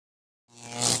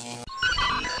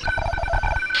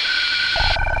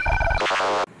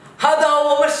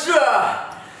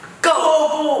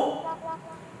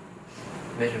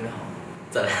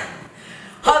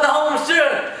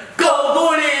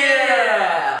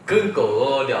跟狗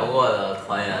狗聊过的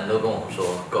团员都跟我说，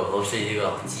狗狗是一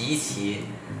个极其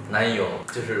难有，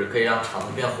就是可以让场子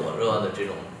变火热的这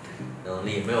种能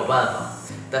力，没有办法。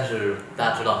但是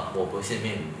大家知道，我不信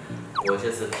命，我这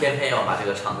次偏偏要把这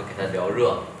个场子给它聊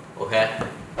热。OK，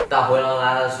 大灰狼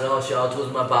来的时候，小兔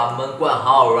子们把门关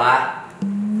好，right？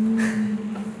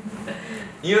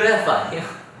 你有点反应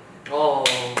哦。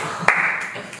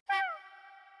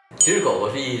其实狗狗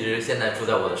是一直现在住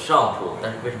在我的上铺，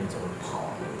但是为什么总是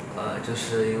跑呢？就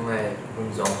是因为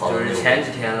总跑就是前几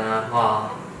天的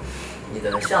话，你的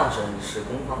相声是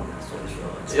公放的，所以说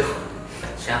就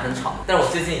现在很吵。但是我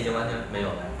最近已经完全没有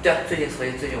了。对啊，所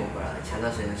以最近我回来了，前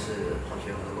段时间是跑去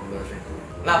我的公哥睡。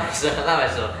那没事，那没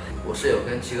事。我是有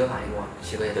跟七哥反映过，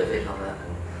七哥也是非常的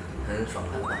很爽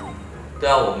快的反应。对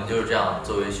啊，我们就是这样，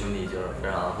作为兄弟就是非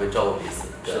常会照顾彼此。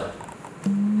是。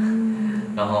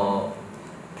然后。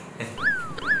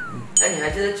哎，你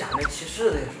还记得假面骑士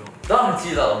那个时候？当然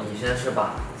记得了。你现在是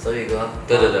把泽宇哥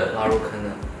对拉入坑的，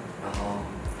然后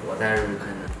我再入坑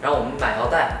的。然后我们买腰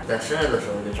带，在生日的时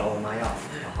候就找我妈要，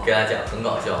然后跟他讲很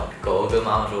搞笑。狗狗跟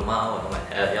妈妈说：“妈，我要买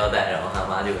腰带。”然后他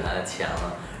妈就给他钱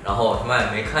了。然后他妈也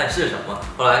没看是什么。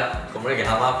后来狗妹给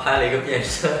他妈拍了一个变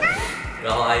身，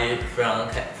然后阿姨非常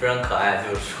可爱，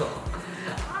就是说。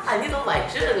啊，你怎么买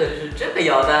这个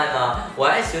腰带呢？我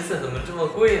还寻思怎么这么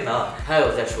贵呢？还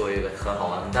有再说一个很好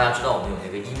玩的，大家知道我们有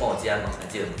那个衣帽间吗？还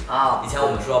记得吗？啊！以前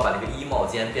我们说要把那个衣帽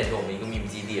间变成我们一个秘密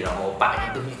基地，然后把那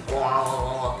个东西咣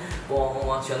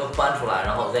全都搬出来，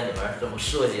然后在里面这么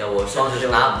设计。我甚至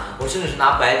是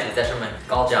拿白纸在上面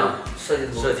这样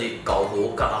设计搞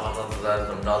图，嘎啦啦啦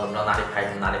怎么着，哪里拍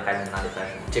什么，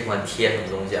这块贴什么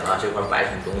东西啊，这块摆什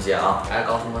么东西啊，还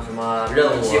搞什么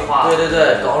任务计划？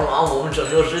对，搞什么我们拯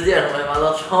救世界什么乱七八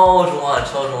糟，超中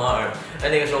二。哎，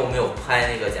那个时候我们有拍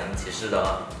那个假面骑士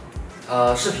的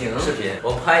视频，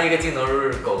我们拍一个镜头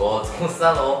是狗狗从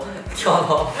3楼跳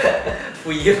到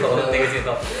负1楼的那个镜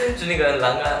头，是那个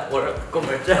栏杆，我说狗妹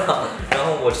这样，然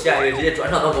后我下一个直接转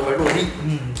场到狗妹落地，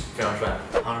非常帅，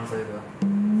好像是这个。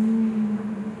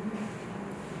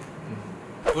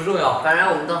不重要，反正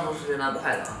我们当时是真的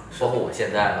快的啊。包括我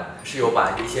现在呢，是有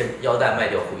把一些腰带卖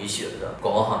掉回血的，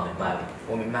狗狗好像没卖吧？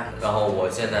我明白。然后我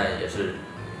现在也是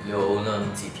留那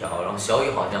么几条，然后小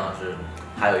雨好像是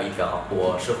还有1条，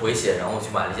我是回血，然后去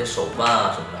买了一些手办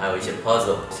啊什么的，还有一些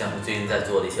puzzle， 像是最近在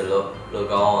做的一些乐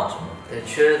高啊什么的。对，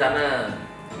其实咱们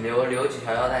留几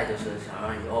条腰带，就是想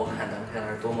让以后看咱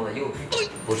们是多么的幼稚。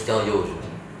不是叫幼稚，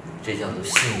这叫做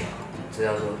信仰。这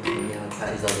叫做童年的快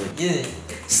乐，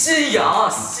这叫做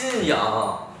信仰。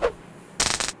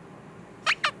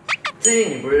最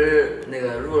近你不是那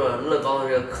个入了乐高的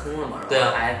这个坑了嘛？对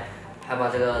啊。还把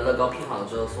这个乐高拼好了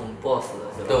之后送 boss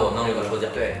的，对，我弄了个抽奖。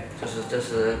对，这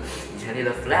是以前立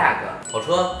的 flag。跑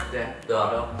车。对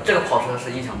吧？这个跑车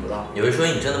是意想不到。有一说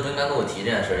一，你真的不应该跟我提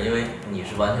这件事，因为你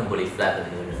是完全不立 flag 的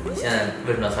一个人。你现在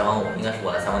为什么要采访我？应该是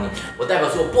我来采访你。我代表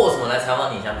所有 boss 们来采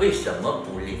访你一下，为什么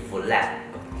不立 flag？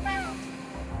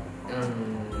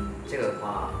这个的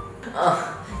话，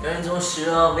有人总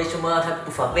说为什么他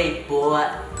不发微博？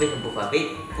为什么不发微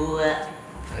博？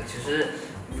其实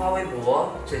发微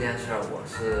博这件事儿，我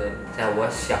是在我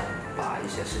想把一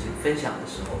些事情分享的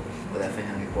时候，我再分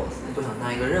享给 boss， 不想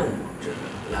当一个任务，就是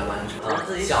来完成。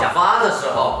自己想发的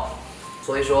时候，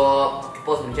所以说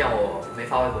boss 们见我没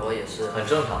发微博也是很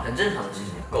正常的事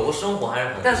情。狗狗生活还是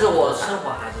很，但是我生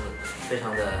活还是非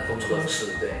常的充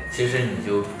实。对，其实你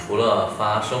就除了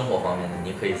发生活方面的，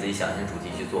你可以自己想一些主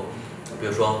题去做，比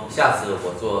如说下次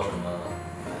我做什么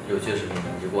有趣的视频，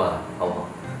你就过来，好不好？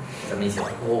咱们一起玩。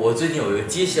我最近有一个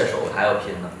机械手还要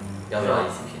拼呢，要不要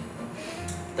一起拼？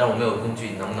但是我没有工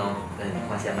具，能不能跟你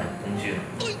花钱买工具呢？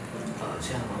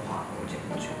这样的话，我就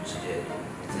直接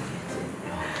自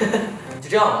己就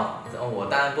这样吧。我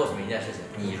答应 boss 们一件事情，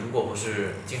你如果不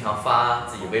是经常发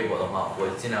自己微博的话，我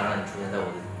尽量让你出现在我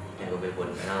的那个微博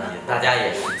里面，让大家也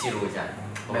是记录一下。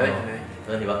没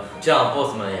问题吧？这样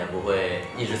boss 们也不会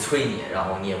一直催你，然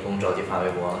后你也不用着急发微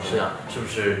博，是这样，是不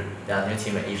是2全其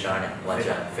美，1石2鸟，完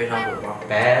全非常火爆。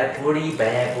白不离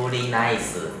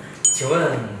nice。请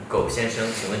问狗先生，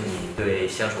请问你对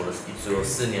相处了只有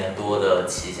4年多的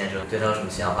齐先生，对他有什么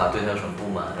想法？对他有什么不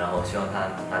满？然后希望他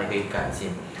哪里可以改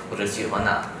进，或者喜欢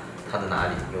他的哪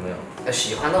里有没有？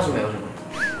喜欢倒是没有什么，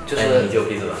就是你就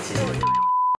闭嘴吧，谢谢。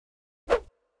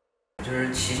就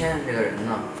是齐先生这个人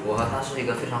呢，我和他是一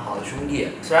个非常好的兄弟，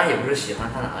虽然也不是喜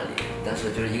欢他哪里，但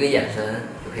是就是一个眼神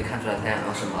就可以看出来他想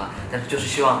要什么，但是就是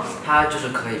希望他就是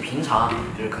可以平常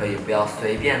就是可以不要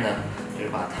随便的，就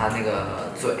是把他那个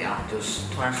嘴啊就是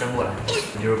突然伸过来，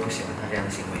你就是不喜欢他这样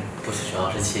的行为。不是，主要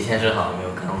是齐先生好像没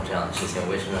有干过这样的事情，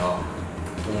为什么要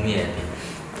污蔑你？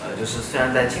就是虽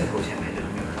然在镜头前面就是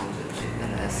没有干过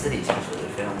私底下是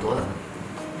非常多的，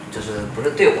就是不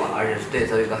是对我，而且是对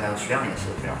邹宇哥还有徐亮也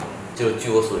是非常多的。就据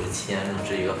我所知，齐先生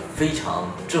是一个非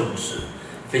常正式、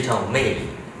非常有魅力、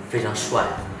非常帅、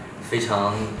非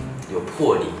常有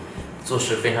魄力，做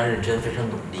事非常认真、非常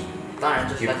努力。当然，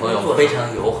就是与朋友非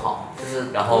常友好，就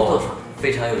是然后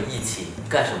非常有义气，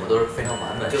干什么都是非常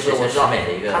完美、就是我知道美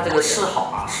的一个。他这个示好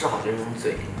啊，示好就是用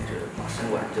嘴，就是把伸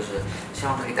过来，就是希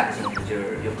望可以感兴趣，就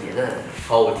是有别的。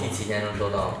好，我替齐先生收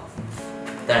到了，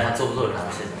但是他做不做啥的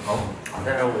事情，好吗？好，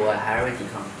但是我还是会抵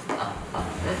抗。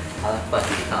好的，放弃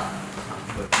抵抗。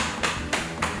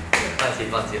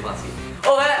放弃。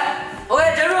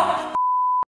OK， 结束。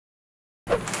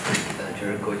就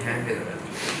是狗天这个人，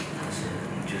他是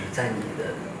就是在你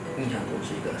的印象中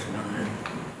是一个什么样的人？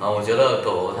我觉得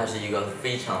狗他是一个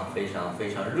非常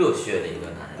热血的一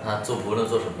个男人，他无论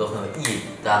做什么都很有毅力。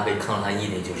大家可以看到他毅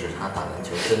力，就是他打篮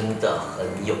球真的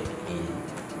很有毅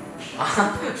力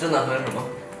啊，真的很什么？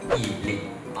毅力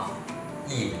啊，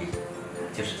毅力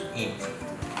就是毅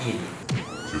力。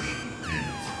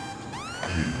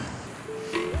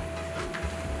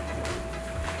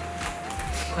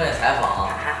快点采访，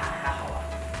还好吧。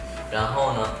然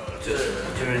后呢，就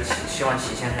是希望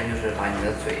齐先生就是把你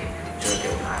的嘴就是给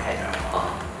我拿开点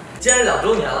啊。既然是2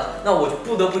周年了，那我就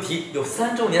不得不提有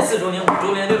3周年、4周年、5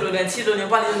周年、6周年、7周年、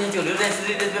8周年、9周年、10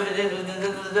周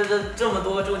年，这么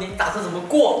多周年，你打算怎么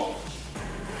过？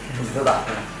你的打算？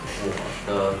我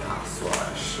的打算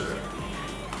是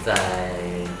在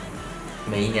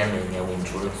每一年，我们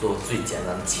除了做最简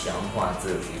单的强化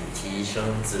自己、提升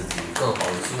自己、更好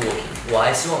的作品，我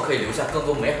还希望可以留下更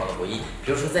多美好的回忆。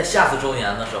比如说在下次周年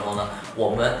的时候呢，我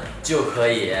们就可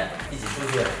以一起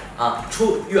出去啊，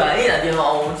出远一点的地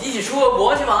方，我们一起出个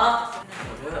国去玩。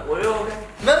我觉得 OK，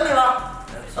 没问题吧？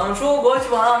我们出个国去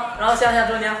玩，然后下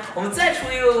周年我们再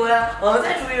出一个国呀，我们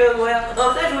再出一个国呀，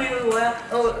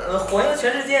环游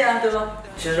全世界呀，对吧？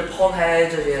其实抛开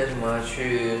这些什么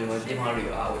去什么地方旅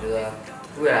游啊，我觉得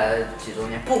未来的几周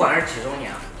年，不管是几周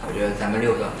年，我觉得咱们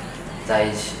6个在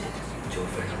一起就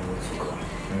非常的足够了。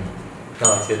那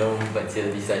我觉得我们本期的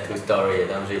Beside2Story也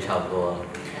到这里差不多了，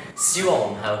希望我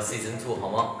们还有 Season 2，好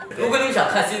吗？如果你们想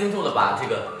看 Season 2的，把这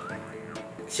个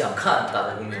想看打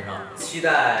在公屏上，期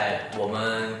待我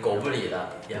们狗不理的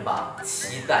也把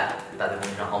期待打在公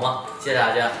屏上，好吗？谢谢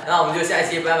大家，那我们就下一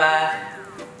期拜拜。